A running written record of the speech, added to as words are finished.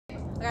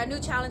I got a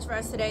new challenge for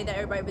us today that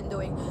everybody's been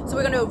doing. So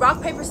we're gonna do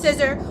rock, paper,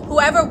 scissors.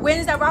 Whoever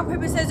wins that rock,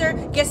 paper, scissors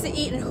gets to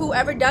eat, and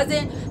whoever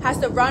doesn't has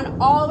to run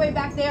all the way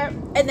back there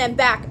and then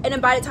back. And then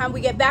by the time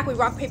we get back, we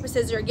rock, paper,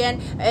 scissors again,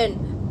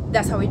 and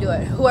that's how we do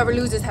it. Whoever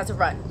loses has to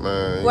run.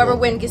 Man, whoever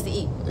wins gets to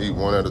eat. Eat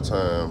one at a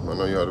time. I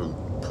know you have to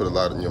put a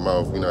lot in your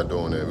mouth. We're not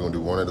doing that. We're gonna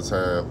do one at a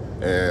time.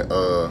 And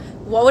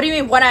well, what do you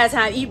mean one at a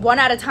time? Eat one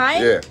at a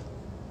time? Yeah.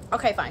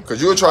 Okay, fine.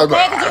 Cause you'll try. And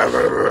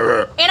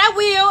I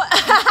will.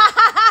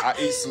 I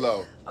eat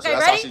slow. Okay, so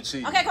that's ready? How she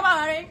cheating. Okay, come on,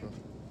 honey.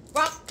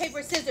 Rock,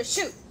 paper, scissors,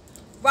 shoot.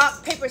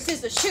 Rock, paper,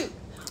 scissors, shoot.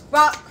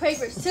 Rock,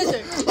 paper,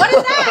 scissors. What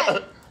is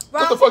that?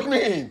 What the fuck you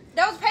mean?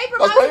 That was paper.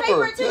 That's Mine was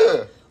paper paper too.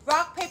 Yeah.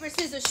 Rock, paper,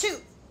 scissors,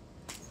 shoot.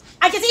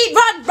 I can eat.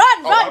 Run,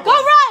 go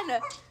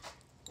run.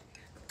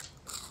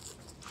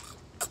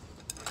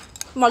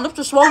 My lips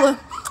are swollen.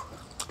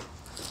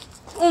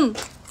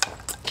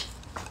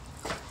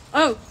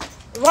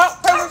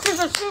 Rock, paper,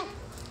 scissors, shoot.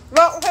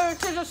 Rock, paper,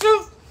 scissors,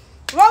 shoot.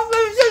 Rock,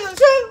 paper, scissors,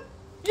 shoot.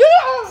 Yeah.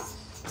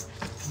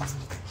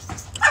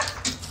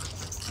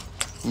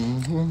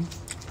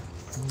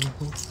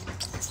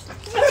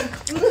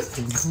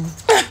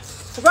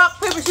 Rock,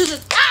 paper,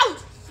 scissors. Ow!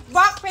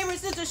 Rock, paper,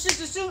 scissors,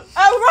 scissors, shoot.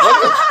 Oh,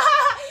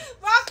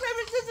 rock,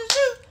 paper, scissors,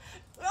 shoot.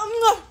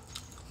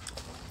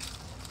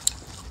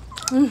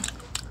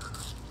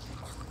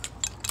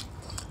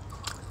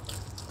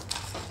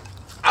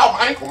 Ow,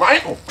 my ankle, my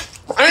ankle,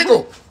 my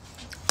ankle.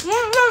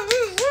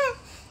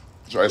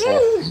 Try this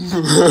one.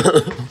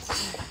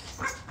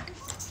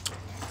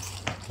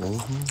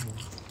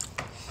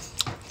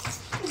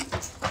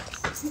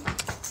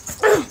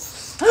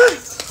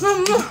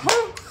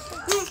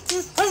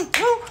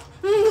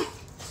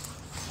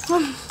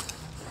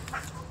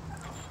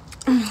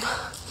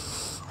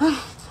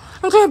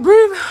 I can't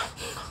breathe.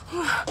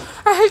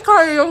 I hate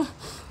cardio.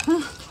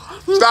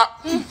 Stop.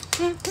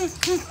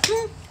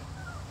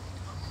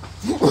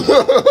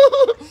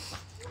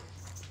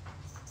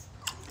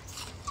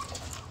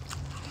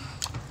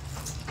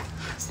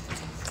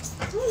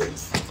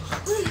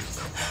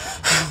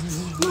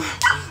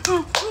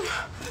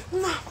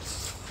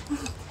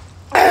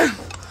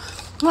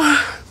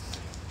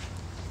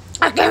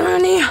 I can't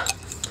run here.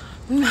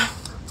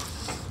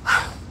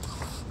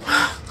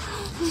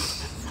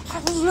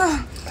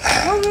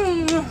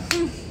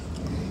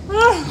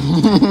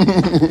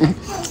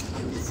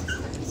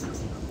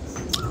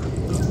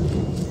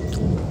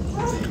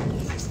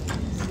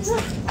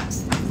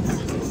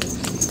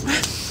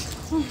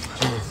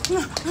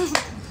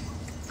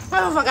 Get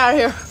the fuck out of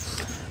here.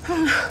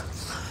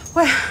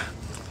 Wait,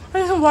 I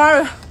need some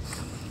water.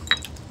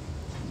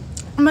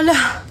 My leg.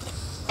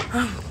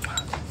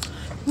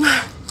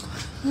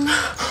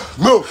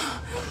 Move.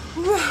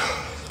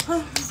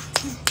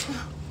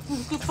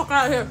 Get the fuck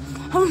out of here.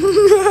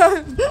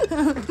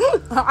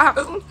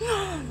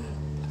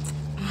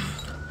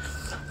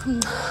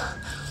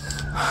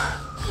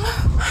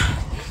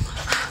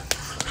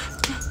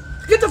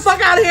 Get the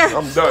fuck out of here.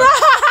 I'm done.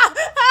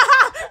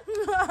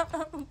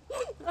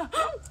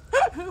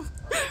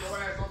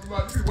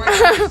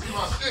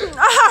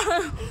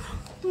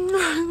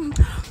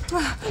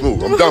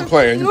 Move, I'm done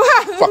playing. You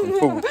fucking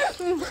fool.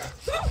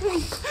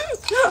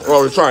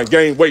 Oh, you're trying to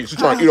gain weight. You're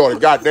trying to eat all the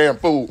goddamn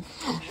food.